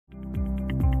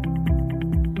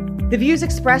The views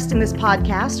expressed in this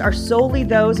podcast are solely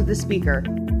those of the speaker.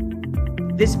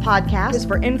 This podcast is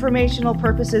for informational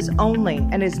purposes only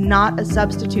and is not a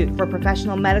substitute for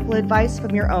professional medical advice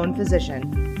from your own physician.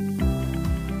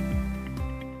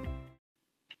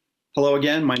 Hello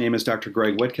again. My name is Dr.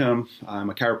 Greg Whitcomb. I'm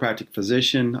a chiropractic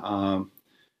physician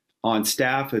on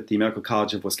staff at the Medical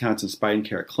College of Wisconsin Spine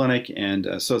Care Clinic and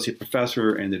associate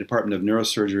professor in the Department of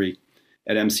Neurosurgery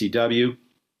at MCW.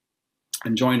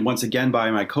 I'm joined once again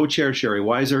by my co-chair, Sherry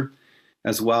Weiser,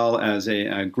 as well as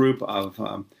a group of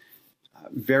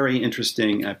very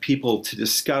interesting people to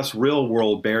discuss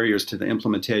real-world barriers to the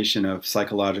implementation of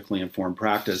psychologically informed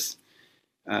practice.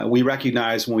 We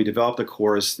recognize when we developed the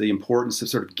course the importance of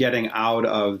sort of getting out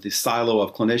of the silo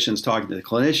of clinicians, talking to the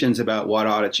clinicians about what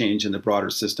ought to change in the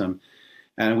broader system.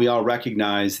 And we all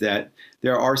recognize that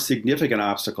there are significant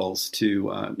obstacles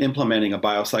to implementing a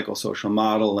biopsychosocial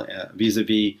model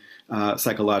vis-a-vis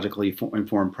psychologically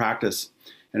informed practice.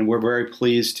 And we're very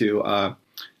pleased to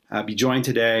be joined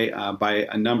today by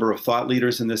a number of thought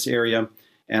leaders in this area.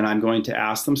 And I'm going to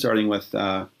ask them, starting with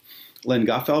Lynn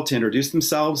Gutfeld, to introduce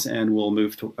themselves, and we'll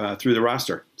move through the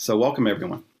roster. So welcome,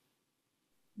 everyone.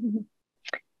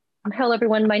 Hello,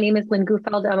 everyone. My name is Lynn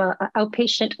Gutfeld. I'm an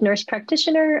outpatient nurse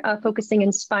practitioner focusing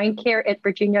in spine care at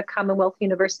Virginia Commonwealth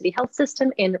University Health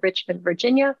System in Richmond,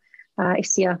 Virginia. I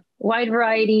see a wide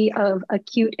variety of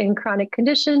acute and chronic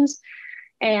conditions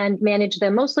and manage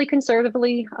them mostly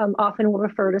conservatively. Often will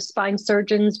refer to spine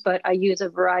surgeons, but I use a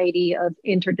variety of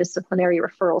interdisciplinary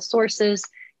referral sources.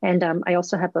 And I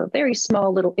also have a very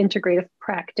small little integrative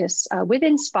practice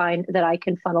within spine that I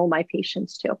can funnel my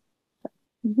patients to.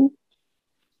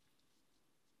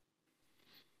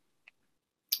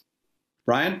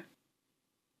 Brian?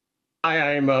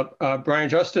 Hi, I'm Brian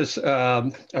Justice,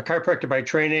 a chiropractor by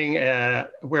training,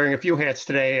 wearing a few hats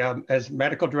today as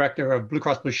medical director of Blue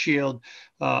Cross Blue Shield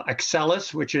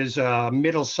Excellis, which is a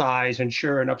middle-sized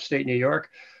insurer in upstate New York,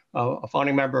 a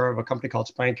founding member of a company called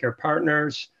Spine Care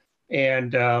Partners,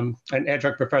 and an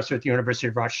adjunct professor at the University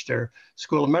of Rochester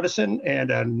School of Medicine,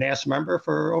 and a NAS member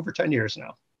for over 10 years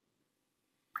now.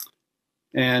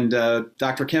 And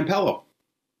Dr. Campello.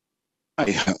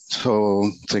 Hi,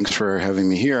 so thanks for having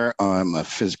me here. I'm a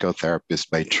physical therapist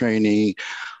by training.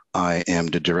 I am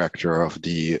the director of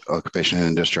the Occupational and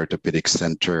Industrial Orthopedic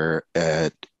Center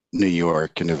at New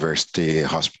York University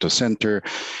Hospital Center,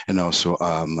 and also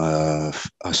I'm an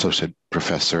associate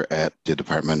professor at the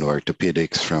Department of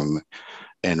Orthopedics from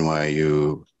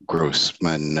NYU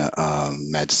Grossman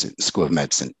School of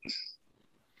Medicine.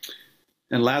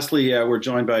 And lastly, we're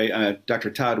joined by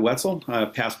Dr. Todd Wetzel,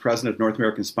 past president of North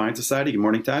American Spine Society. Good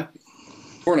morning, Todd.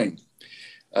 Morning.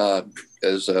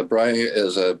 As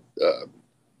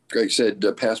Greg said,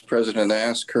 past president of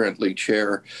NAS, currently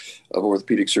chair of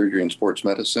orthopedic surgery and sports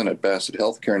medicine at Bassett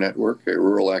Healthcare Network, a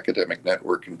rural academic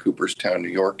network in Cooperstown, New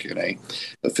York, and an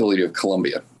affiliate of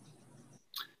Columbia.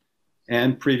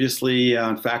 And previously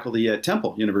on faculty at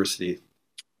Temple University.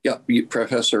 Yeah,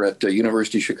 professor at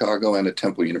University of Chicago and at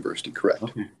Temple University, correct.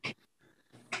 Okay.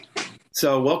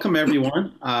 So welcome,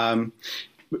 everyone.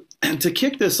 To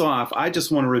kick this off, I just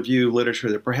want to review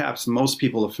literature that perhaps most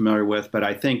people are familiar with, but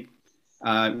I think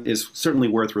is certainly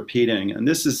worth repeating. And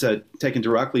this is taken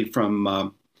directly from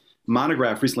a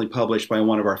monograph recently published by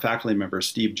one of our faculty members,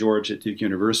 Steve George at Duke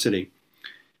University.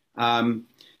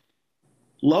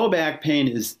 Low back pain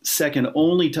is second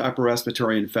only to upper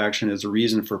respiratory infection as a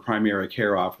reason for primary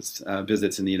care office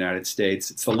visits in the United States.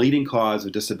 It's the leading cause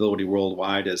of disability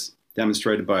worldwide, as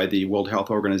demonstrated by the World Health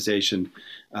Organization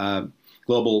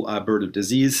Global Burden of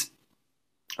Disease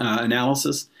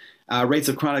analysis. Rates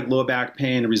of chronic low back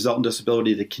pain and resultant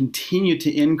disability that continue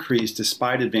to increase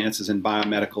despite advances in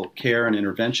biomedical care and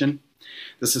intervention.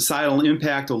 The societal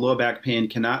impact of low back pain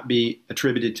cannot be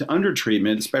attributed to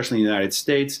undertreatment, especially in the United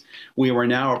States. We are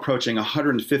now approaching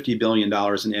 $150 billion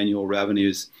in annual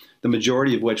revenues, the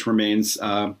majority of which remains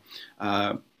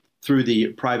through the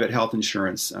private health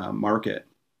insurance market,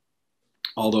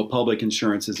 although public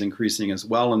insurance is increasing as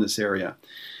well in this area.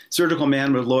 Surgical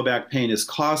management of low back pain is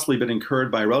costly but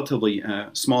incurred by a relatively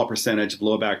small percentage of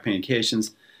low back pain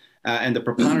cases. And the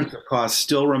preponderance of costs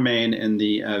still remain in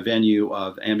the venue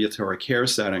of ambulatory care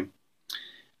setting,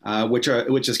 which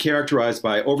is characterized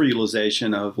by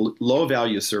overutilization of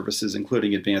low-value services,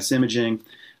 including advanced imaging,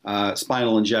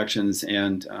 spinal injections,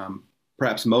 and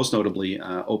perhaps most notably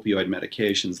opioid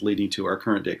medications, leading to our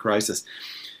current-day crisis.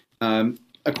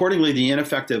 Accordingly, the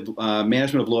ineffective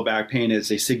management of low back pain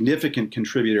is a significant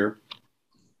contributor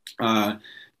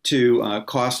to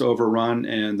cost overrun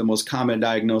and the most common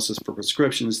diagnosis for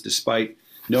prescriptions, despite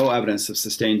no evidence of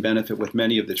sustained benefit with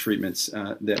many of the treatments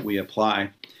that we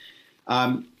apply.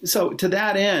 So to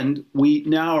that end, we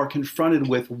now are confronted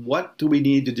with what do we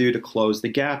need to do to close the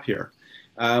gap here?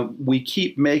 We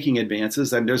keep making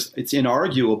advances, and it's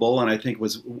inarguable, and I think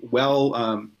was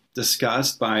well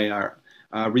discussed by our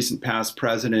recent past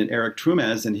president, Eric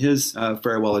Trumez, in his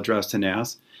farewell address to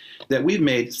NASS, that we've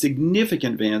made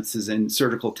significant advances in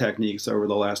surgical techniques over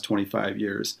the last 25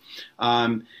 years.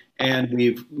 And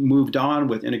we've moved on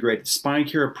with integrated spine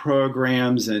care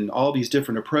programs and all these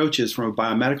different approaches from a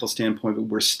biomedical standpoint, but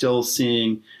we're still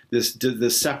seeing this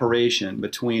separation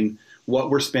between what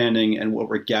we're spending and what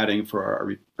we're getting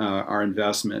for our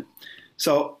investment.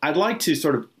 So I'd like to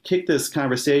sort of kick this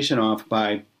conversation off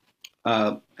by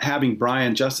having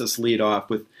Brian Justice lead off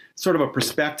with sort of a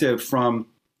perspective from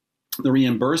the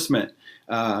reimbursement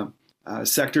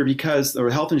sector, or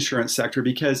health insurance sector,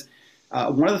 because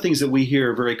one of the things that we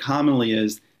hear very commonly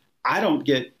is, I don't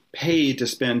get paid to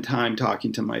spend time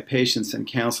talking to my patients and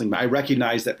counseling. I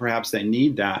recognize that perhaps they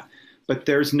need that, but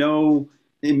there's no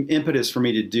impetus for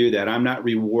me to do that. I'm not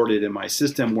rewarded in my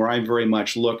system, where I'm very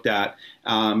much looked at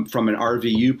from an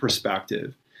RVU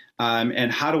perspective.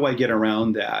 And how do I get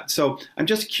around that? So I'm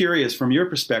just curious, from your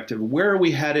perspective, where are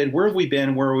we headed? Where have we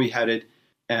been? Where are we headed?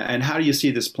 And how do you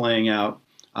see this playing out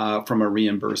from a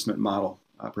reimbursement model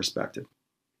perspective?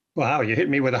 Wow, you hit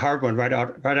me with a hard one right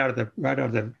out of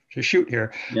the chute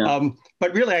here. Yeah.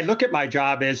 But really, I look at my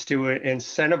job as to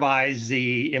incentivize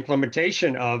the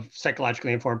implementation of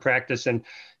psychologically informed practice and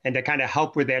to kind of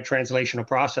help with that translational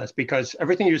process, because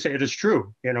everything you said is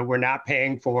true. We're not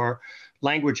paying for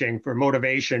languaging, for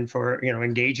motivation, for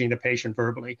engaging the patient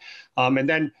verbally, and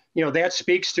then that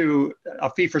speaks to a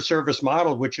fee-for-service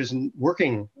model, which isn't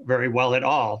working very well at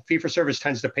all. Fee-for-service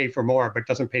tends to pay for more, but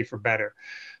doesn't pay for better,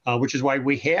 which is why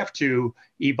we have to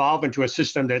evolve into a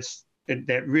system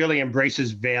that really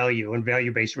embraces value and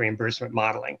value-based reimbursement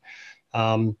modeling.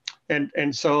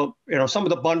 And so, some of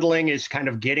the bundling is kind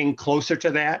of getting closer to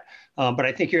that, but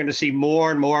I think you're going to see more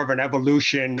and more of an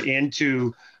evolution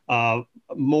into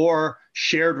more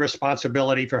shared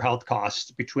responsibility for health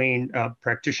costs between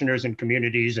practitioners and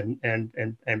communities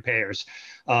and payers.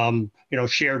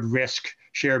 Shared risk,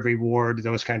 shared reward,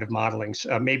 those kind of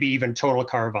modelings, maybe even total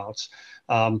carve-outs.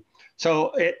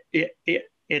 So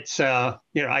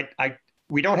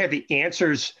we don't have the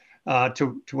answers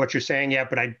to what you're saying yet,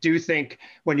 but I do think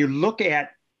when you look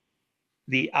at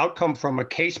the outcome from a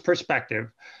case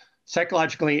perspective,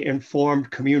 psychologically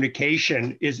informed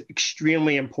communication is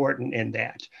extremely important in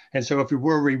that. And so if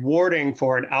we're rewarding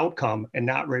for an outcome and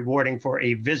not rewarding for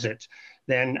a visit,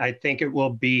 then I think it will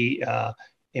be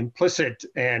implicit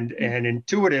and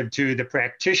intuitive to the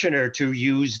practitioner to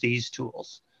use these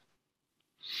tools.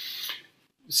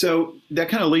 So that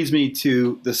kind of leads me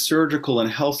to the surgical and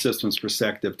health systems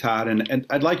perspective, Todd, and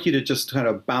I'd like you to just kind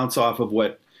of bounce off of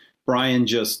what Brian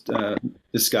just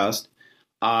discussed.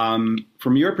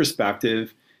 From your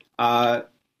perspective,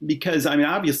 because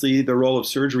obviously the role of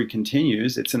surgery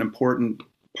continues. It's an important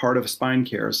part of spine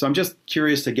care. So I'm just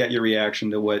curious to get your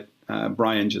reaction to what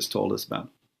Brian just told us about.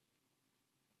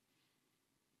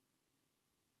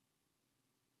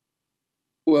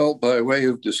 Well, by way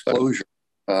of disclosure,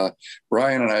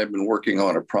 Brian and I have been working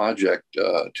on a project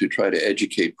to try to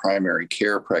educate primary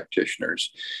care practitioners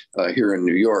here in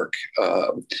New York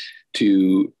and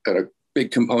a big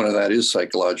component of that is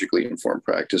psychologically informed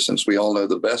practice, since we all know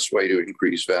the best way to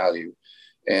increase value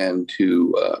and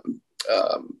to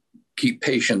keep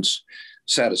patients'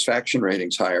 satisfaction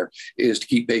ratings higher is to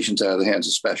keep patients out of the hands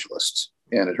of specialists.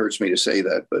 And it hurts me to say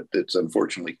that, but it's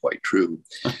unfortunately quite true.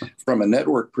 From a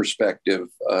network perspective,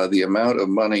 the amount of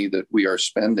money that we are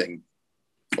spending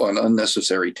on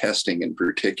unnecessary testing in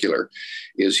particular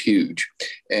is huge.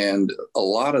 And a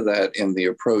lot of that in the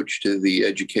approach to the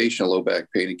education of low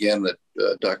back pain, again, that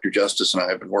Dr. Justice and I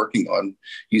have been working on.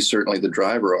 He's certainly the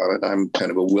driver on it. I'm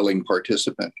kind of a willing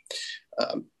participant.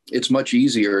 It's much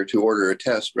easier to order a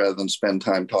test rather than spend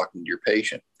time talking to your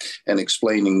patient and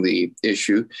explaining the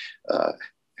issue,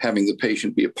 having the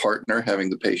patient be a partner, having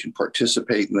the patient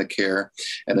participate in the care,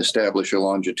 and establish a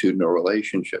longitudinal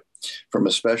relationship. From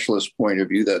a specialist point of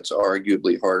view, that's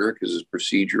arguably harder because as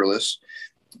proceduralists,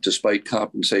 despite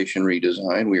compensation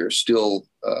redesign, we are still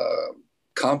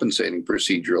compensating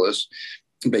proceduralists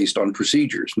based on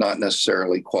procedures, not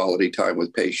necessarily quality time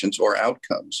with patients or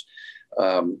outcomes.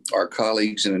 Our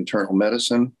colleagues in internal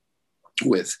medicine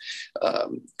with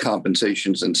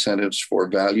compensations incentives for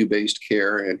value-based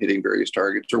care and hitting various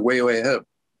targets are way ahead of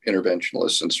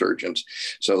interventionalists and surgeons.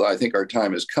 So I think our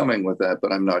time is coming with that,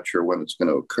 but I'm not sure when it's going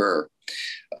to occur.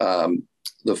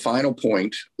 The final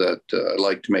point that I'd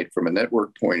like to make from a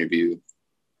network point of view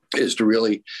is to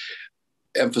really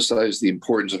emphasize the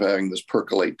importance of having this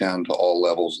percolate down to all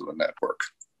levels of the network.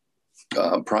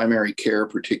 Primary care,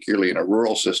 particularly in a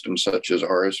rural system such as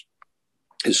ours,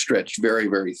 is stretched very,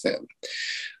 very thin.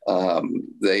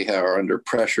 They are under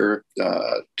pressure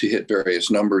to hit various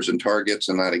numbers and targets,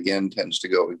 and that again tends to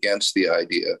go against the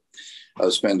idea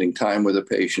of spending time with a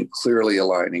patient, clearly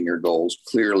aligning your goals,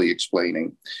 clearly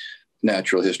explaining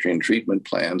natural history and treatment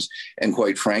plans, and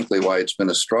quite frankly, why it's been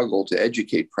a struggle to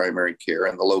educate primary care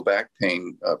and the low back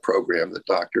pain program that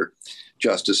Dr.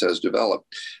 Justice has developed.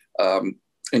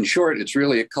 In short, it's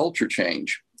really a culture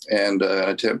change and an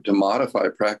attempt to modify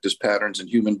practice patterns and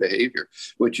human behavior,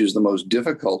 which is the most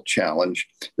difficult challenge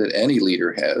that any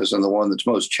leader has, and the one that's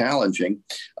most challenging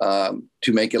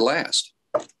to make it last.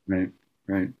 Right,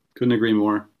 right. Couldn't agree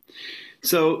more.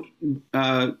 So,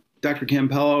 Dr.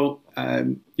 Campello,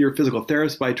 you're a physical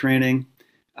therapist by training.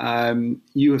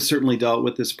 You have certainly dealt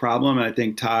with this problem, and I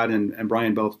think Todd and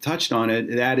Brian both touched on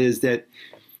it. That is that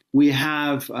we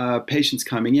have patients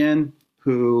coming in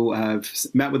who have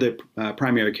met with a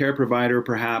primary care provider,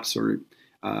 perhaps, or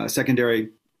secondary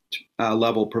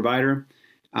level provider,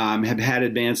 have had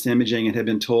advanced imaging and have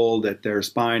been told that their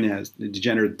spine has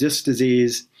degenerative disc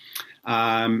disease.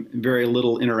 Very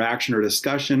little interaction or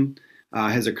discussion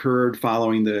has occurred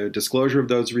following the disclosure of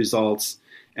those results.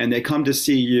 And they come to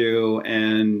see you,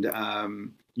 and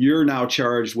you're now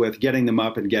charged with getting them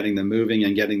up and getting them moving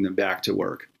and getting them back to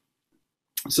work.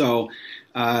 So,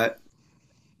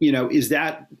 is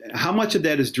that, how much of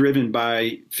that is driven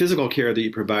by physical care that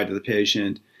you provide to the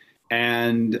patient,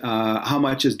 and how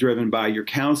much is driven by your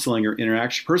counseling or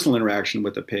personal interaction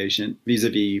with the patient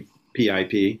vis-a-vis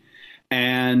PIP?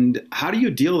 And how do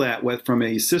you deal that with from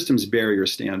a systems barrier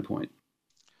standpoint?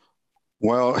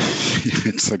 Well,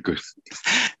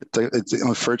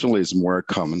 unfortunately, it's more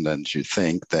common than you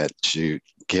think that you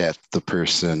get the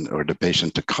person or the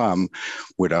patient to come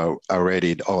without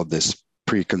already all this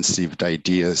preconceived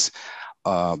ideas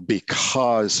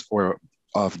because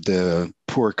of the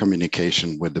poor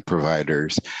communication with the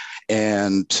providers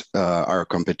and our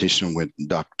competition with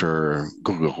Dr.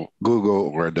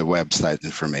 Google or the website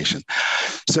information.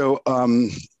 So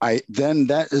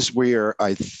that is where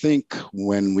I think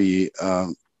when we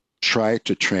try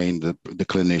to train the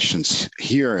clinicians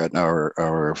here at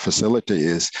our facility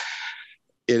it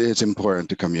is important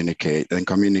to communicate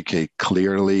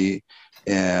clearly.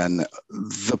 And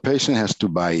the patient has to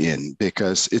buy in,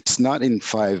 because it's not in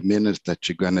 5 minutes that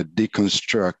you're going to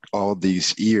deconstruct all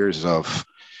these years of,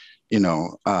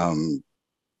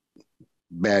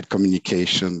 bad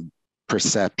communication,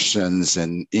 perceptions,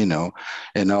 and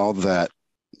all that,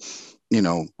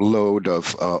 load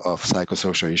of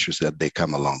psychosocial issues that they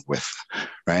come along with,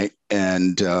 right?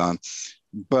 And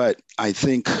but I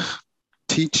think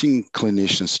teaching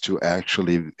clinicians to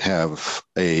actually have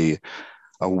a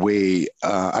way,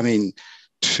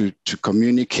 to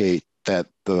communicate that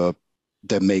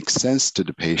makes sense to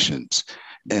the patients,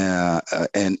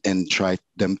 and try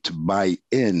them to buy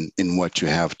in what you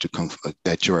have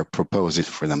that you are proposing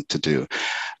for them to do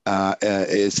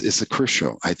is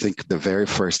crucial. I think the very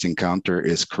first encounter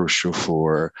is crucial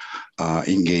for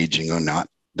engaging or not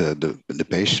the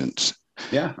patients.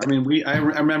 Yeah, I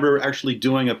remember actually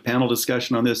doing a panel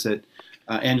discussion on this at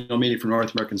annual meeting for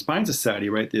North American Spine Society,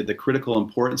 right? The critical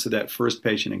importance of that first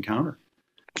patient encounter.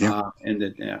 Yeah. And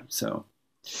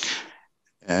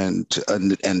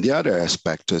the other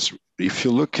aspect is, if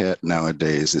you look at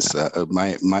nowadays, is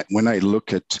when I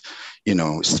look at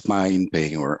spine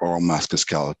pain or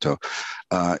musculoskeletal,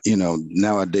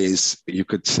 nowadays you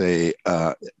could say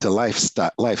the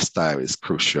lifestyle is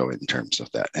crucial in terms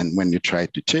of that. And when you try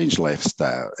to change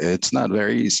lifestyle, it's not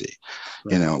very easy.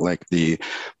 Right. Like the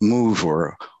move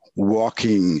or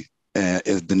walking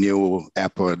is the new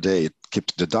apple a day. It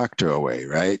keeps the doctor away,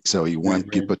 right? So you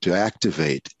want people to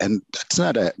activate, and that's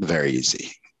not very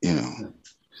easy,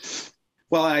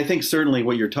 Well, I think certainly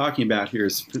what you're talking about here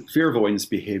is fear avoidance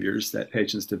behaviors that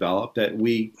patients develop that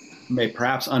we may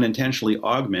perhaps unintentionally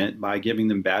augment by giving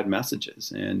them bad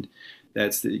messages. And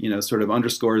that's, sort of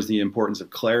underscores the importance of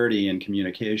clarity and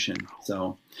communication.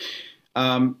 So,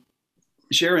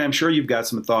 Sharon, I'm sure you've got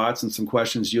some thoughts and some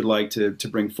questions you'd like to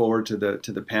bring forward to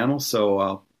the panel. So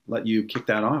I'll let you kick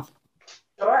that off.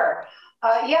 Sure.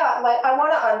 I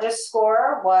want to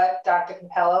underscore what Dr.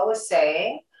 Campello was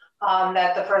saying.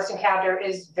 That the first encounter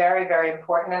is very, very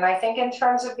important. And I think in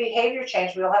terms of behavior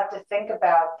change, we'll have to think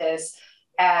about this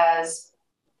as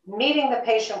meeting the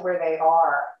patient where they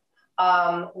are.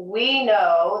 We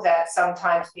know that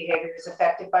sometimes behavior is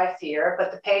affected by fear,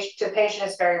 but the patient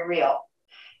is very real.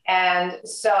 And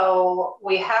so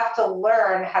we have to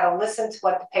learn how to listen to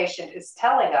what the patient is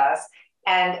telling us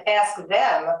and ask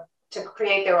them to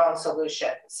create their own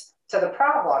solutions to the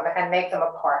problem and make them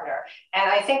a partner. And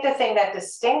I think the thing that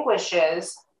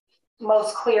distinguishes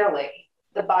most clearly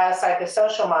the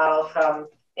biopsychosocial model from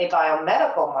a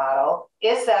biomedical model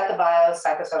is that the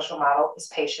biopsychosocial model is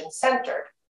patient-centered,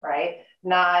 right?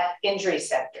 Not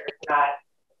injury-centered, not,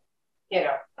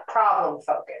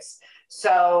 problem-focused.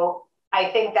 So I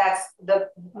think that's the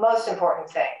most important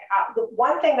thing. The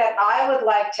one thing that I would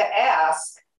like to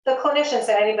ask the clinicians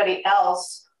and anybody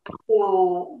else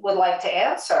who would like to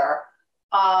answer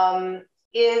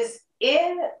is,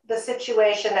 in the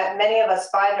situation that many of us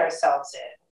find ourselves in,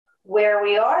 where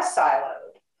we are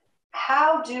siloed,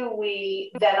 how do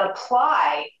we then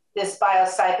apply this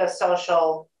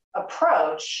biopsychosocial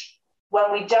approach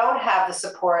when we don't have the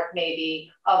support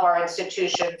maybe of our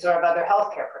institutions or of other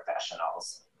healthcare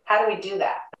professionals? How do we do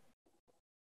that?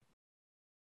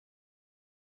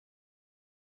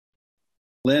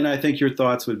 Lynn, I think your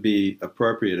thoughts would be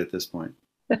appropriate at this point.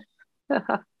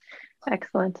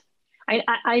 Excellent.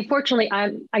 I fortunately,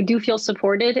 I do feel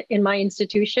supported in my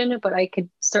institution, but I could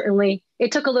certainly,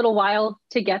 it took a little while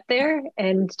to get there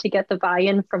and to get the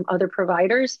buy-in from other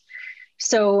providers.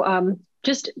 So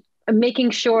just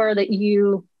making sure that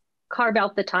you carve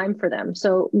out the time for them.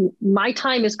 So my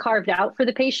time is carved out for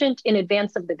the patient in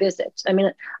advance of the visit. I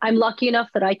mean, I'm lucky enough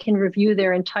that I can review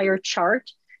their entire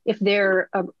chart if they're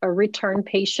a return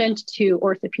patient to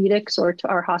orthopedics or to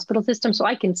our hospital system. So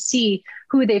I can see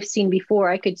who they've seen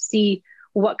before. I could see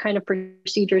what kind of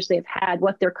procedures they've had,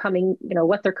 what they're coming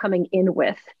in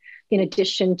with, in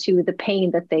addition to the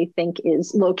pain that they think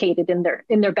is located in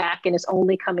their back and is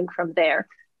only coming from there.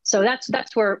 So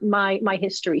that's where my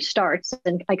history starts.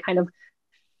 And I kind of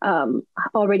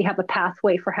already have a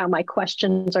pathway for how my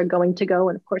questions are going to go.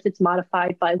 And of course, it's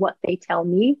modified by what they tell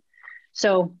me.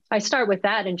 So I start with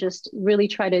that and just really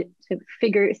try to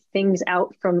figure things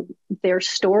out from their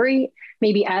story,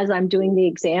 maybe as I'm doing the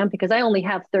exam, because I only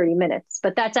have 30 minutes,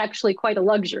 but that's actually quite a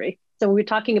luxury. So when we're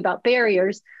talking about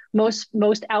barriers, most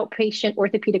outpatient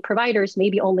orthopedic providers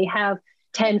maybe only have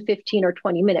 10, 15, or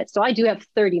 20 minutes. So I do have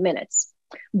 30 minutes.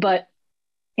 But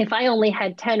if I only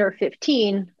had 10 or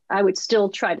 15, I would still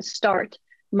try to start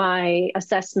my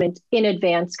assessment in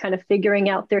advance, kind of figuring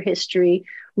out their history,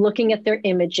 looking at their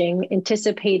imaging,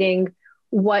 anticipating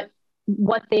what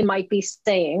they might be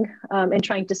saying, and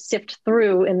trying to sift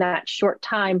through in that short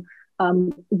time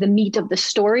the meat of the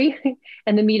story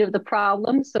and the meat of the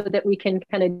problem, so that we can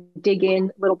kind of dig in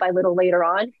little by little later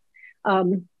on.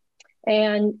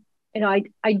 And I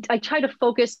try to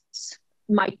focus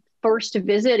my first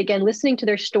visit, again, listening to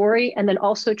their story, and then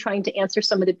also trying to answer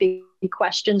some of the big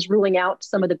questions, ruling out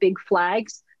some of the big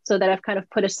flags, so that I've kind of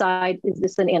put aside, is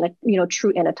this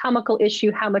true anatomical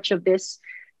issue? How much of this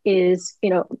is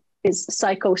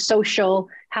psychosocial?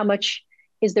 How much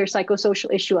is their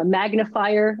psychosocial issue a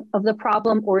magnifier of the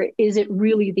problem, or is it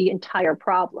really the entire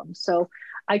problem? So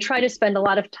I try to spend a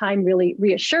lot of time really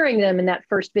reassuring them in that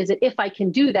first visit, if I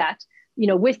can do that,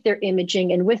 with their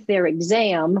imaging and with their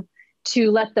exam,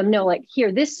 to let them know, like,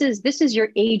 here, this is your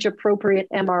age appropriate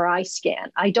MRI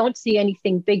scan. I don't see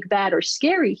anything big, bad, or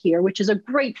scary here, which is a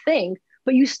great thing,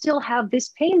 but you still have this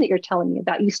pain that you're telling me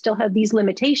about. You still have these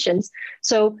limitations.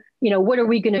 So, what are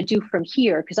we going to do from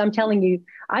here? Because I'm telling you,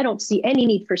 I don't see any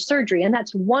need for surgery, and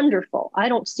that's wonderful. I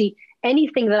don't see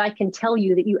anything that I can tell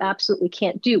you that you absolutely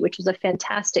can't do, which is a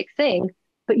fantastic thing,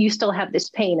 but you still have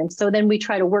this pain. And so then we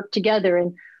try to work together,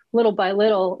 and little by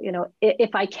little,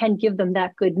 if I can give them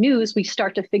that good news, we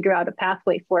start to figure out a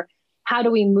pathway for how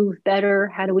do we move better?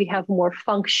 How do we have more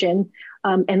function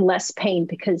and less pain?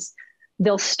 Because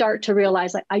they'll start to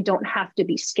realize, like, I don't have to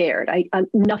be scared.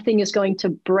 Nothing is going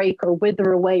to break or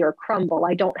wither away or crumble.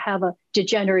 I don't have a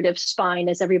degenerative spine,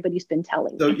 as everybody's been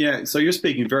telling me. So you're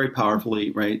speaking very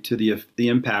powerfully, right, to the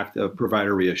impact of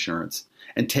provider reassurance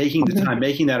and taking the time,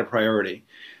 making that a priority.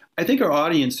 I think our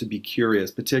audience would be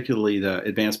curious, particularly the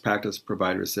advanced practice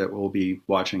providers that will be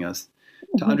watching us,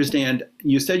 to understand.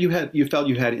 You said you felt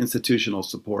you had institutional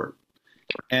support,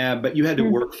 but you had to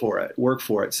work for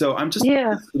it. So I'm just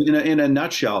in a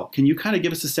nutshell, can you kind of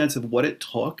give us a sense of what it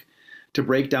took to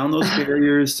break down those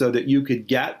barriers so that you could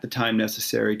get the time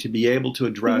necessary to be able to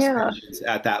address patients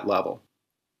at that level?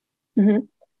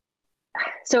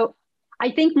 So I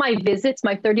think my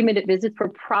 30-minute visits, were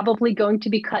probably going to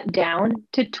be cut down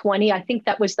to 20. I think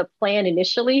that was the plan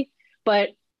initially, but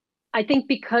I think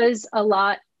because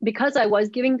I was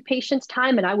giving the patients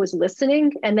time and I was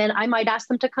listening, and then I might ask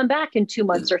them to come back in 2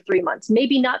 months or 3 months,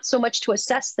 maybe not so much to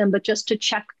assess them, but just to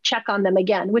check on them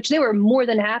again, which they were more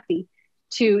than happy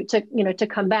to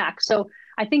come back. So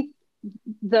I think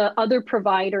the other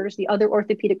providers, the other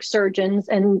orthopedic surgeons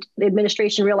and the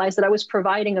administration realized that I was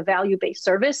providing a value-based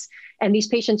service, and these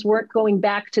patients weren't going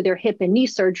back to their hip and knee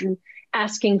surgeon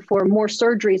asking for more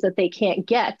surgeries that they can't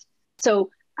get. So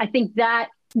I think that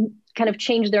kind of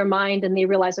changed their mind, and they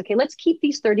realized, okay, let's keep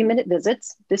these 30-minute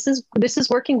visits. This is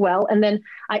working well. And then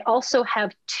I also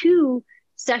have 2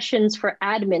 sessions for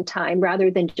admin time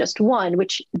rather than just 1,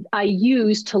 which I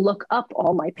use to look up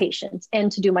all my patients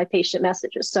and to do my patient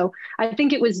messages. So I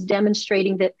think it was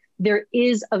demonstrating that there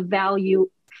is a value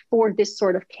for this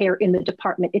sort of care in the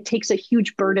department. It takes a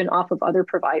huge burden off of other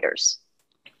providers.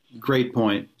 Great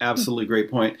point. Absolutely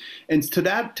great point. And to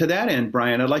that end,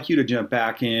 Brian, I'd like you to jump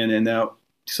back in and now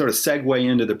sort of segue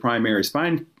into the primary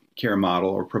spine care model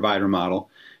or provider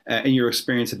model and your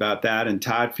experience about that. And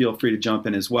Todd, feel free to jump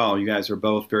in as well. You guys are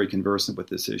both very conversant with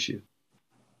this issue.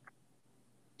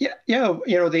 Yeah.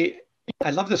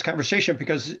 I love this conversation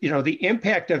because, the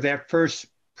impact of that first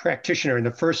practitioner and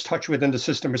the first touch within the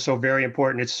system is so very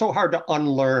important. It's so hard to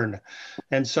unlearn.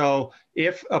 And so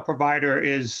if a provider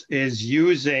is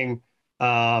using,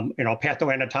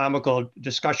 pathoanatomical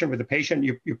discussion with the patient,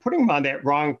 you're putting them on that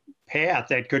wrong path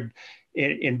that could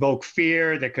invoke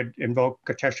fear, that could invoke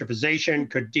catastrophization,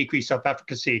 could decrease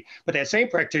self-efficacy. But that same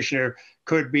practitioner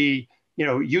could be,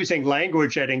 using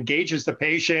language that engages the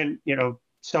patient,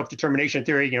 self-determination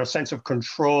theory, sense of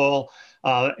control,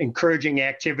 encouraging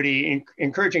activity,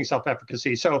 encouraging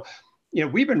self-efficacy. So,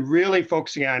 we've been really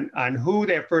focusing on who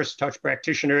their first touch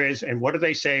practitioner is and what do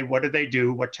they say, what do they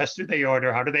do, what tests do they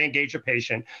order, how do they engage a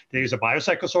patient. They use a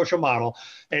biopsychosocial model,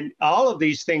 and all of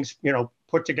these things,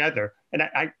 put together. And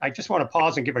I just want to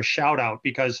pause and give a shout out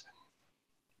because,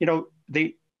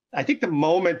 I think the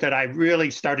moment that I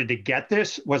really started to get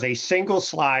this was a single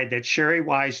slide that Sherry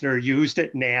Weisner used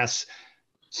at NASS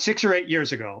 6 or 8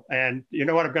 years ago. And you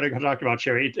know what I'm going to talk about,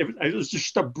 Sherry? It was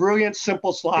just a brilliant,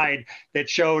 simple slide that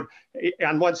showed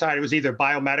on one side, it was either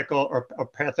biomedical or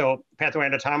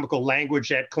pathoanatomical language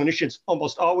that clinicians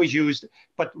almost always used,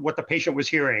 but what the patient was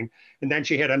hearing. And then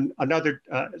she had another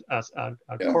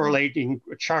correlating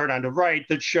chart on the right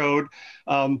that showed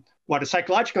what a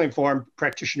psychologically informed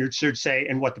practitioner should say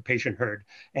and what the patient heard.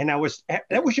 And that was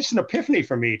just an epiphany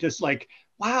for me, just like,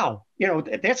 wow,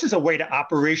 that's just a way to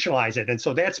operationalize it. And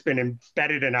so that's been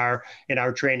embedded in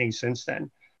our training since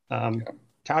then.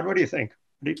 Todd, what do you think?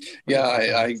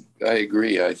 I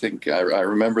agree. I think I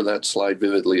remember that slide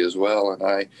vividly as well. And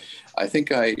I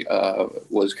think I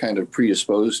was kind of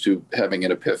predisposed to having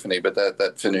an epiphany, but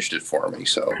that finished it for me.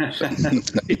 So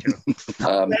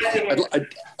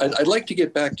I'd like to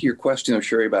get back to your question,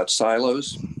 Sherry, about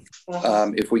silos.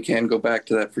 If we can go back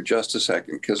to that for just a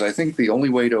second, because I think the only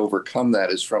way to overcome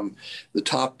that is from the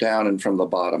top down and from the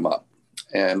bottom up.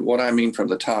 And what I mean from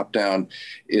the top down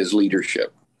is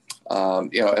leadership.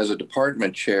 As a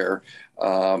department chair,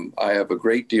 I have a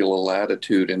great deal of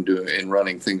latitude in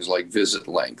running things like visit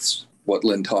lengths, what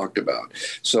Lynn talked about.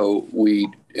 So we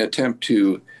attempt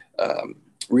to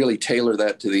really tailor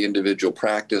that to the individual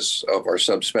practice of our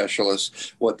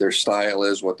subspecialists, what their style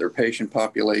is, what their patient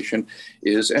population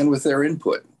is, and with their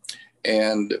input.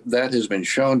 And that has been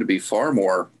shown to be far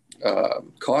more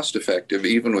cost effective,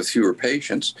 even with fewer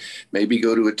patients. Maybe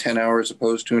go to a 10-hour as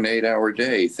opposed to an 8-hour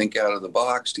day. Think out of the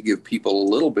box to give people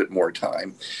a little bit more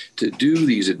time to do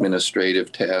these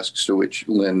administrative tasks to which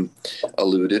Lynn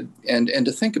alluded, and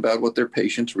to think about what their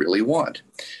patients really want.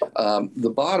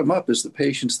 The bottom up is the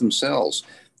patients themselves.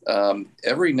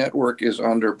 Every network is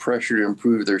under pressure to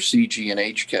improve their CG and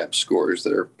HCAP scores,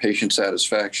 their patient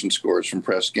satisfaction scores from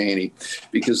Press Ganey,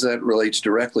 because that relates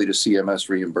directly to CMS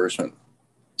reimbursement.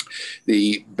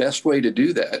 The best way to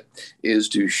do that is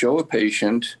to show a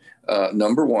patient,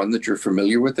 number one, that you're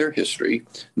familiar with their history,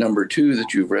 number two,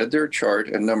 that you've read their chart,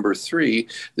 and number three,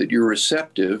 that you're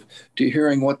receptive to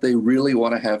hearing what they really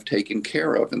want to have taken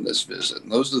care of in this visit.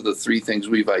 And those are the 3 things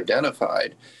we've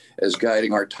identified as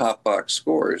guiding our top box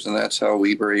scores. And that's how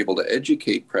we were able to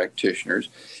educate practitioners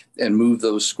and move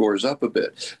those scores up a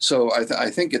bit. So I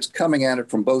think it's coming at it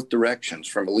from both directions,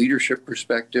 from a leadership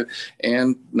perspective,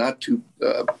 and not to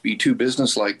be too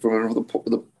businesslike from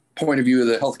the point of view of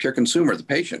the healthcare consumer, the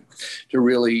patient, to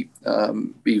really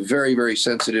be very, very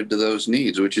sensitive to those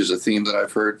needs, which is a theme that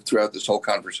I've heard throughout this whole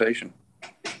conversation.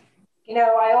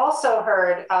 I also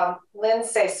heard Lynn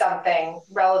say something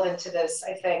relevant to this,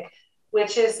 I think,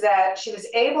 which is that she was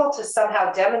able to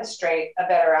somehow demonstrate a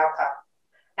better outcome.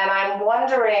 And I'm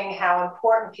wondering how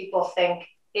important people think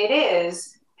it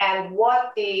is and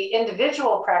what the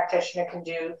individual practitioner can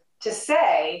do to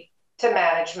say to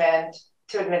management,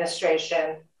 to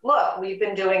administration, look, we've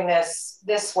been doing this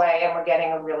way and we're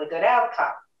getting a really good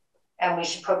outcome and we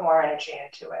should put more energy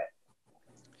into it.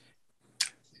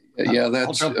 Yeah,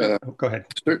 that's. Go ahead.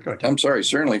 I'm sorry.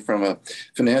 Certainly, from a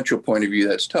financial point of view,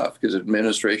 that's tough because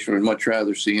administration would much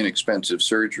rather see inexpensive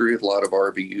surgery, a lot of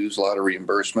RVUs, a lot of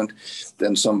reimbursement,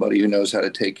 than somebody who knows how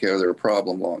to take care of their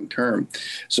problem long term.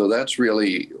 So that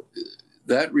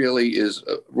really is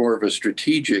more of a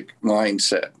strategic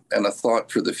mindset and a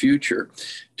thought for the future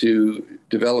to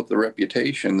develop the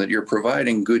reputation that you're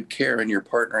providing good care and you're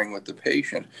partnering with the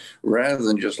patient rather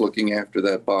than just looking after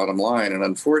that bottom line. And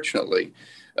unfortunately,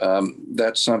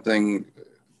 that's something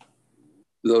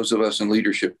those of us in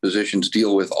leadership positions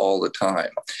deal with all the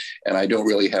time. And I don't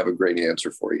really have a great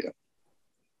answer for you.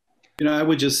 I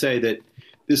would just say that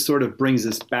this sort of brings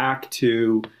us back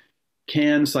to,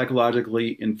 can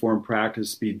psychologically informed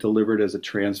practice be delivered as a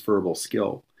transferable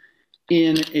skill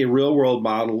in a real world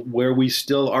model where we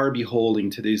still are beholding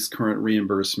to these current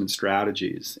reimbursement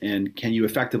strategies? And can you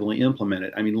effectively implement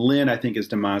it? I mean, Lynn, I think, is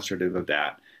demonstrative of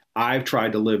that. I've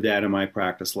tried to live that in my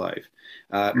practice life.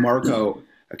 Marco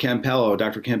Campello,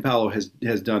 Dr. Campello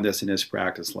has done this in his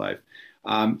practice life.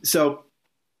 So,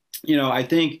 I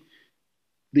think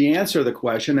the answer to the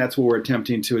question, that's what we're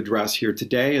attempting to address here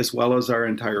today, as well as our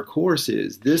entire course,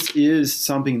 is this is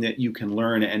something that you can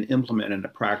learn and implement in a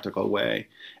practical way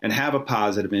and have a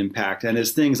positive impact. And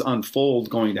as things unfold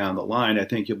going down the line, I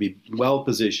think you'll be well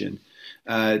positioned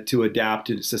to adapt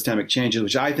to systemic changes,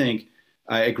 which I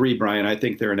agree, Brian. I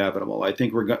think they're inevitable. I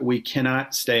think we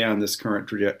cannot stay on this current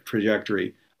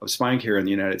trajectory of spine care in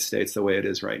the United States the way it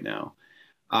is right now.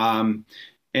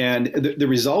 And the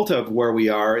result of where we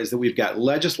are is that we've got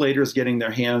legislators getting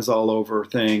their hands all over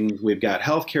things. We've got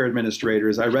healthcare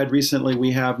administrators. I read recently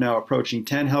we have now approaching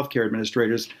 10 healthcare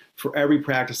administrators for every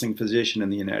practicing physician in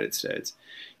the United States.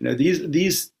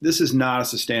 This is not a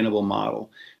sustainable model.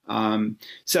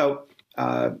 So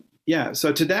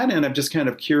to that end, I'm just kind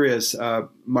of curious,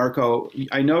 Marco,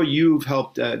 I know you've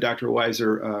helped Dr.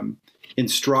 Weiser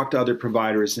instruct other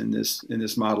providers in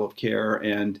this model of care,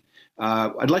 and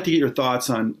I'd like to get your thoughts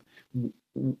on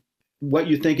what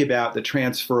you think about the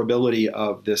transferability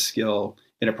of this skill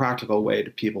in a practical way to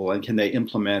people, and can they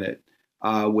implement it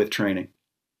with training?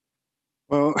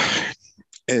 Well,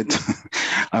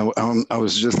 I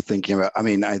was just thinking about,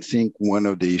 I think one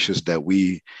of the issues that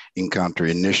we encounter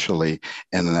initially,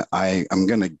 and I'm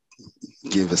going to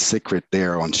give a secret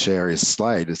there on Sherry's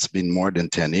slide. It's been more than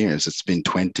 10 years. It's been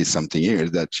 20 something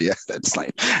years that she has that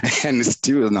slide, and it's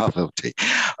still a novelty,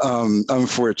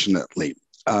 unfortunately.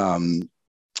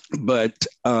 But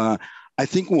I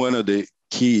think one of the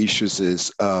key issues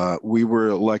is we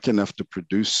were lucky enough to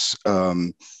produce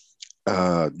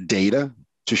data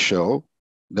to show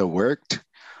that worked.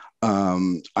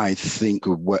 I think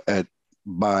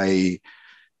by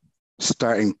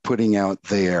starting putting out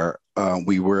there,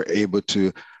 we were able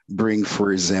to bring,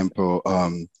 for example,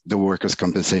 the Workers'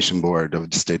 Compensation Board of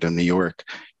the state of New York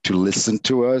to listen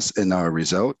to us and our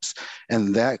results.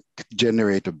 And that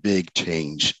generated a big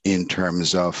change in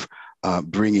terms of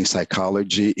bringing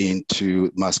psychology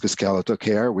into musculoskeletal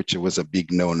care, which was a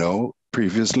big no-no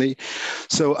previously.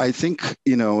 So I think,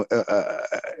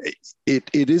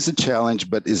 it is a challenge,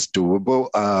 but it's doable.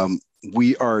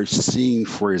 We are seeing,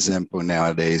 for example,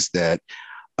 nowadays that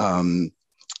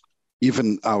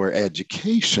even our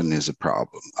education is a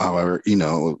problem. Our,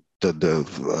 the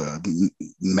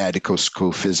medical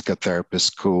school, physical therapist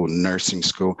school, nursing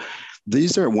school,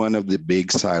 these are one of the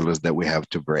big silos that we have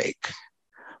to break,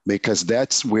 because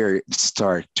that's where it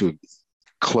starts to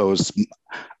close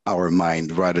our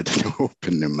mind rather than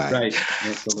open the mind. Right.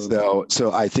 Absolutely.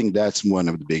 So I think that's one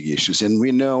of the big issues. And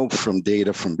we know from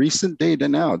recent data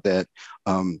now that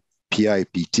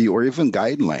PIPT or even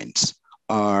guidelines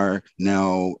are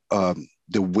now,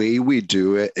 the way we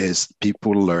do it is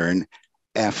people learn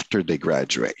after they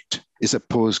graduate. It's a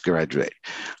postgraduate.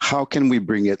 How can we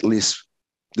bring at least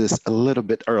this a little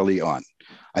bit early on?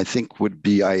 I think would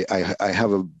be, I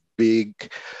have a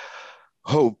big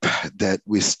hope that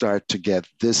we start to get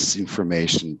this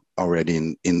information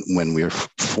already in when we're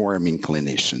forming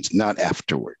clinicians, not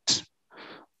afterwards.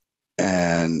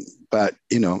 But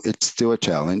it's still a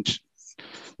challenge.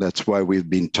 That's why we've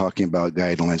been talking about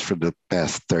guidelines for the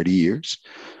past 30 years,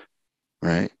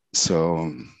 right?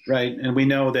 So right, and we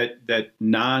know that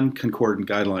non-concordant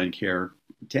guideline care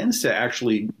tends to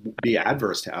actually be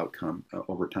adverse to outcome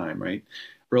over time, right?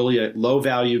 Early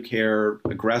low-value care,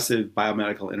 aggressive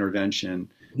biomedical intervention,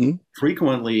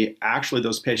 frequently, actually,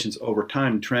 those patients over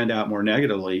time trend out more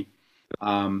negatively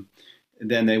than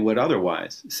they would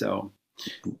otherwise. So,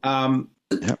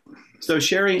 So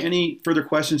Sherry, any further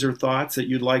questions or thoughts that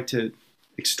you'd like to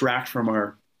extract from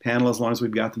our panel as long as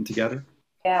we've got them together?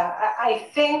 Yeah, I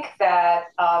think that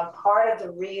part of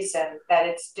the reason that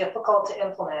it's difficult to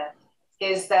implement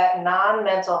is that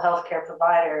non-mental health care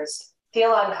providers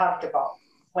feel uncomfortable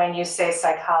when you say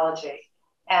psychology.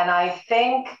 And I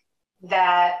think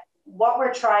that what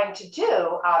we're trying to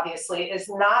do, obviously, is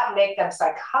not make them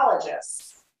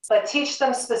psychologists, but teach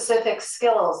them specific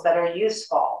skills that are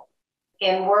useful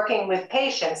in working with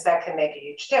patients that can make a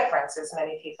huge difference, as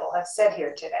many people have said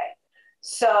here today.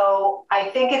 So I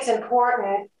think it's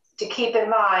important to keep in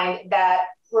mind that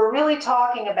we're really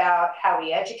talking about how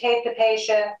we educate the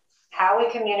patient, how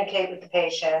we communicate with the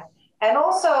patient, and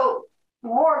also,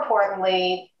 more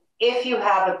importantly, if you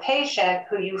have a patient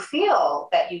who you feel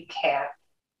that you can't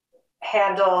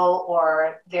handle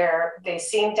or they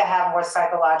seem to have more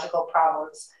psychological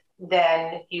problems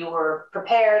than you were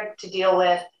prepared to deal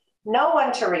with, know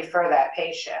when to refer that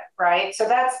patient, right? So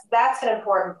that's an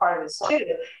important part of this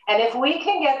too. And if we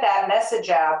can get that message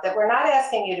out that we're not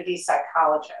asking you to be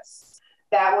psychologists,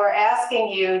 that we're asking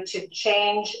you to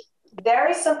change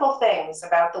very simple things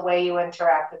about the way you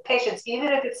interact with patients,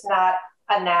 even if it's not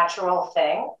a natural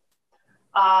thing,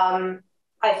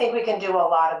 I think we can do a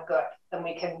lot of good and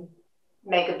we can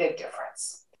make a big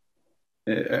difference.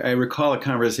 I recall a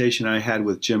conversation I had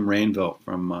with Jim Rainville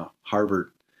from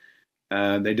Harvard.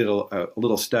 They did a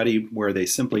little study where they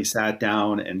simply sat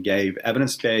down and gave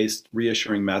evidence-based,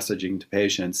 reassuring messaging to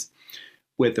patients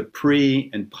with a pre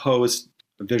and post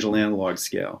visual analog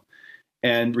scale,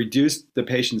 and reduced the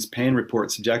patient's pain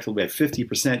report subjectively by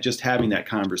 50% just having that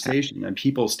conversation. And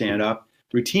people stand up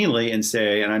routinely and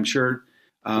say, and I'm sure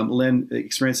Lynn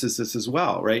experiences this as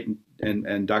well, right?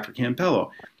 And Dr. Campello,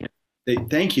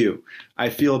 thank you, I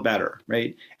feel better,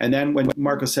 right? And then when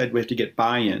Marco said we have to get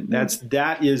buy-in,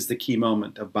 that is the key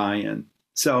moment of buy-in.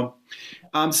 So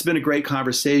it's been a great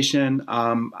conversation.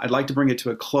 I'd like to bring it to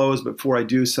a close, but before I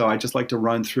do so, I'd just like to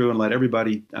run through and let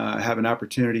everybody have an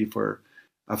opportunity for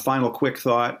a final quick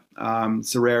thought.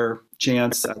 It's a rare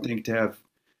chance, I think, to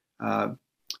have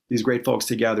these great folks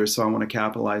together, so I want to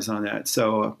capitalize on that.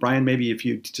 So Brian, maybe if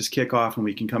you just kick off and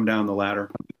we can come down the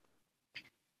ladder.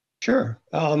 Sure.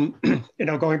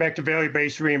 Going back to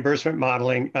value-based reimbursement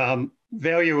modeling,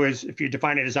 value is, if you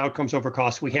define it as outcomes over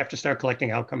costs, we have to start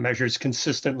collecting outcome measures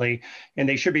consistently, and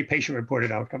they should be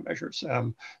patient-reported outcome measures.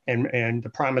 And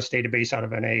the PROMIS database out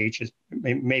of NIH is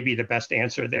maybe the best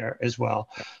answer there as well.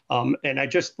 And I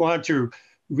just want to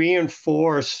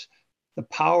reinforce the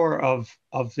power of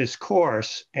this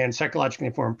course and psychologically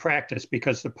informed practice,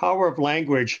 because the power of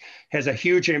language has a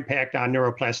huge impact on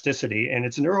neuroplasticity, and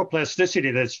it's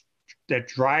neuroplasticity that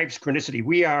drives chronicity.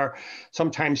 We are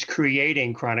sometimes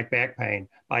creating chronic back pain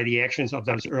by the actions of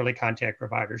those early contact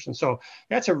providers. And so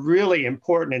that's a really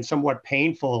important and somewhat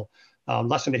painful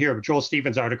lesson to hear. Joel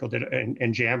Stevens' article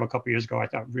in JAM a couple of years ago, I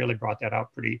thought really brought that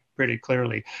out pretty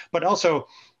clearly. But also,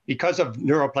 because of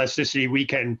neuroplasticity, we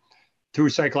can, through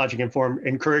psychologically informed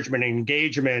encouragement and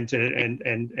engagement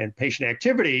and patient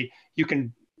activity, you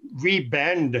can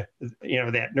rebend,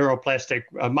 that neuroplastic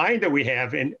mind that we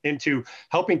have into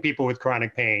helping people with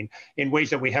chronic pain in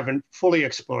ways that we haven't fully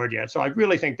explored yet. So I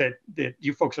really think that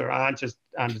you folks are on to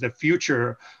the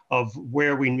future of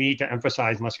where we need to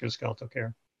emphasize musculoskeletal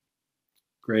care.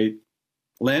 Great.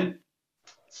 Lynn?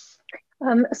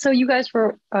 So you guys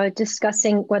were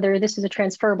discussing whether this is a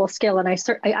transferable skill, and I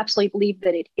absolutely believe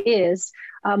that it is.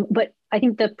 But I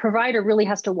think the provider really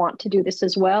has to want to do this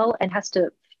as well, and has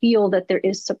to feel that there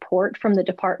is support from the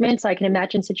department. So I can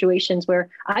imagine situations where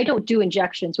I don't do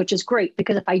injections, which is great,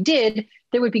 because if I did,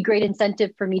 there would be great incentive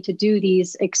for me to do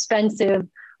these expensive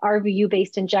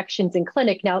RVU-based injections in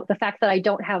clinic. Now, the fact that I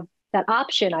don't have that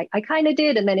option, I kind of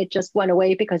did, and then it just went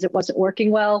away because it wasn't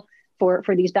working well for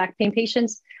these back pain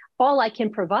patients. All I can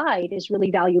provide is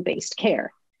really value-based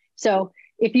care. So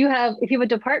if you have a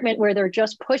department where they're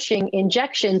just pushing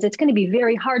injections, it's going to be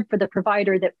very hard for the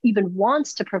provider that even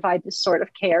wants to provide this sort of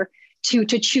care to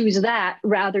choose that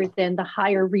rather than the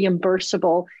higher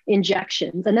reimbursable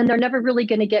injections. And then they're never really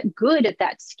going to get good at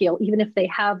that skill, even if they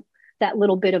have that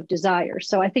little bit of desire.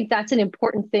 So I think that's an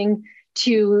important thing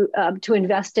to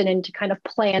invest in, and to kind of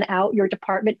plan out your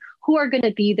department. Who are going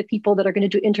to be the people that are going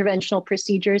to do interventional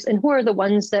procedures, and who are the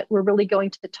ones that we're really going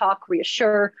to talk,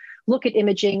 reassure, look at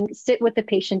imaging, sit with the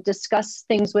patient, discuss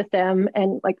things with them,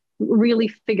 and like really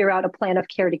figure out a plan of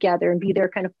care together and be their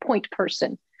kind of point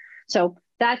person. So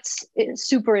that's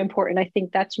super important. I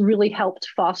think that's really helped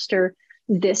foster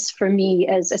this for me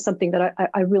as something that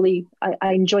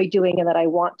I enjoy doing and that I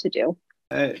want to do.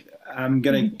 I'm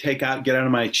going to get out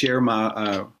of my chair,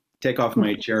 take off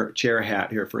my chair hat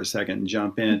here for a second and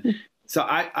jump in. So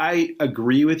I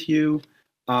agree with you.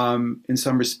 in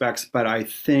some respects, but I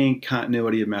think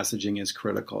continuity of messaging is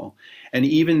critical. And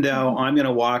even though I'm going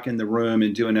to walk in the room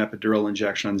and do an epidural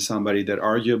injection on somebody that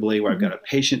arguably where I've got a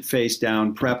patient face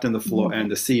down, prepped in the floor and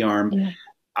the C-arm,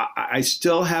 I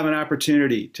still have an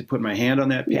opportunity to put my hand on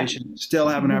that patient, still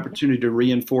have an opportunity to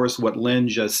reinforce what Lynn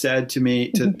just said to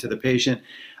me, to the patient.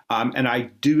 And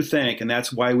I do think, and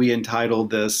that's why we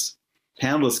entitled this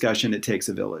panel discussion, It Takes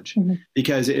a Village,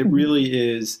 because it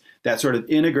really is that sort of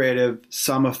integrative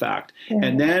sum effect.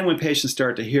 And then when patients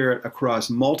start to hear it across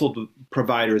multiple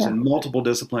providers and multiple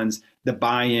disciplines, the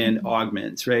buy-in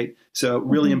augments, right? So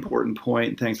really important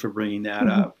point. Thanks for bringing that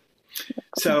up.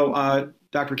 So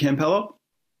Dr. Campello?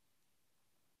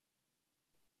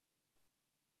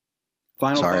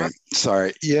 Final thought?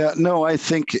 Sorry. Yeah, no, I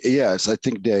think, yes, I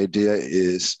think the idea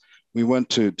is we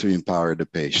want to empower the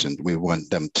patient. We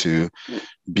want them to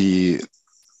be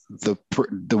the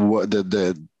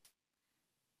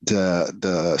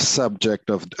subject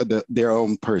of their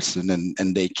own person,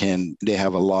 and they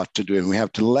have a lot to do, and we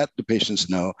have to let the patients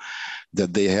know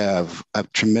that they have a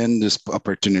tremendous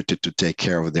opportunity to take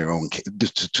care of their own,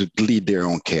 to lead their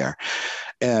own care,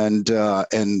 and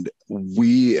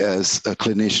we as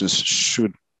clinicians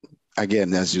should,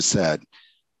 again, as you said,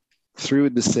 through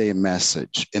the same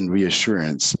message and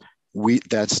reassurance,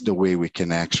 that's the way we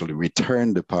can actually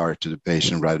return the power to the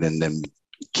patient rather than them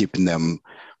keeping them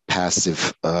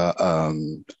passive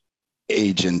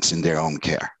agents in their own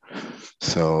care.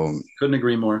 So couldn't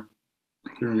agree more.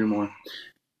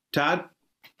 Todd?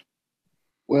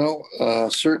 Well,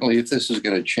 certainly if this is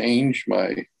going to change,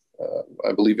 I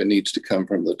believe it needs to come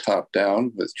from the top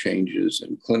down with changes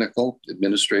in clinical,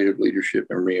 administrative leadership,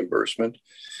 and reimbursement.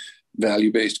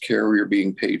 Value-based care, we are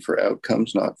being paid for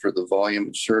outcomes, not for the volume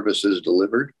of services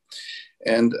delivered.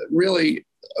 And really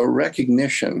a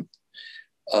recognition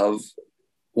of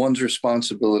one's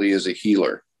responsibility as a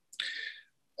healer.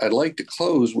 I'd like to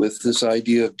close with this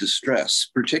idea of distress,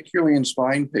 particularly in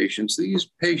spine patients. These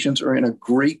patients are in a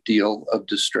great deal of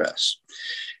distress.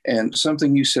 And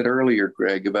something you said earlier,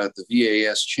 Greg, about the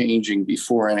VAS changing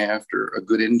before and after a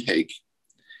good intake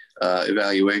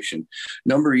evaluation. A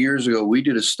number of years ago, we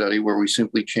did a study where we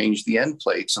simply changed the end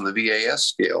plates on the VAS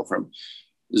scale from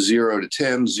 0 to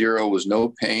 10. 0 was no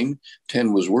pain,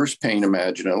 10 was worst pain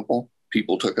imaginable.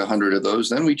 People took 100 of those.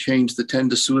 Then we changed the 10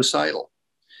 to suicidal.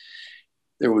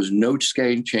 There was no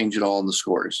change at all in the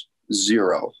scores,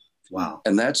 0. Wow.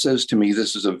 And that says to me,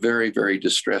 this is a very, very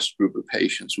distressed group of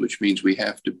patients, which means we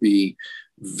have to be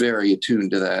very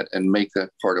attuned to that and make that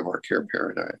part of our care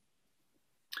paradigm.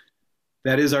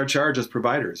 That is our charge as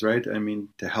providers, right? I mean,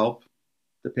 to help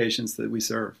the patients that we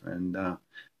serve. And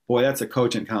boy, that's a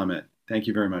cogent comment. Thank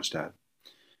you very much, Todd.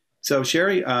 So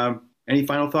Sherry, any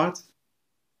final thoughts?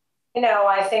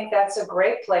 I think that's a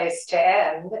great place to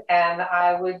end. And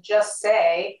I would just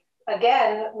say,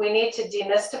 again, we need to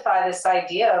demystify this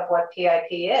idea of what PIP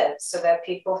is so that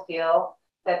people feel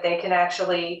that they can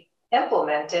actually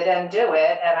implement it and do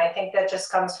it. And I think that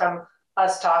just comes from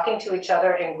us talking to each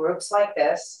other in groups like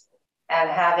this and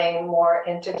having more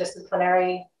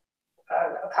interdisciplinary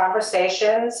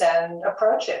conversations and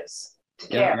approaches to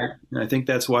care. I think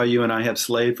that's why you and I have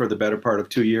slaved for the better part of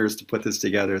 2 years to put this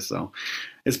together. So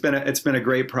it's been a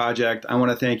great project. I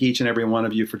want to thank each and every one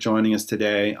of you for joining us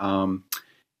today.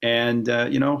 And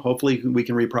hopefully we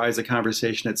can reprise the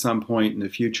conversation at some point in the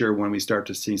future when we start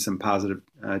to see some positive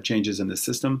changes in the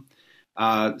system.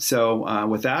 So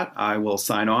with that, I will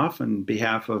sign off on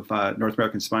behalf of North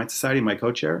American Spine Society, my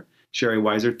co-chair, Sherry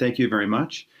Weiser. Thank you very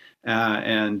much.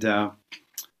 And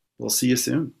we'll see you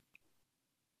soon.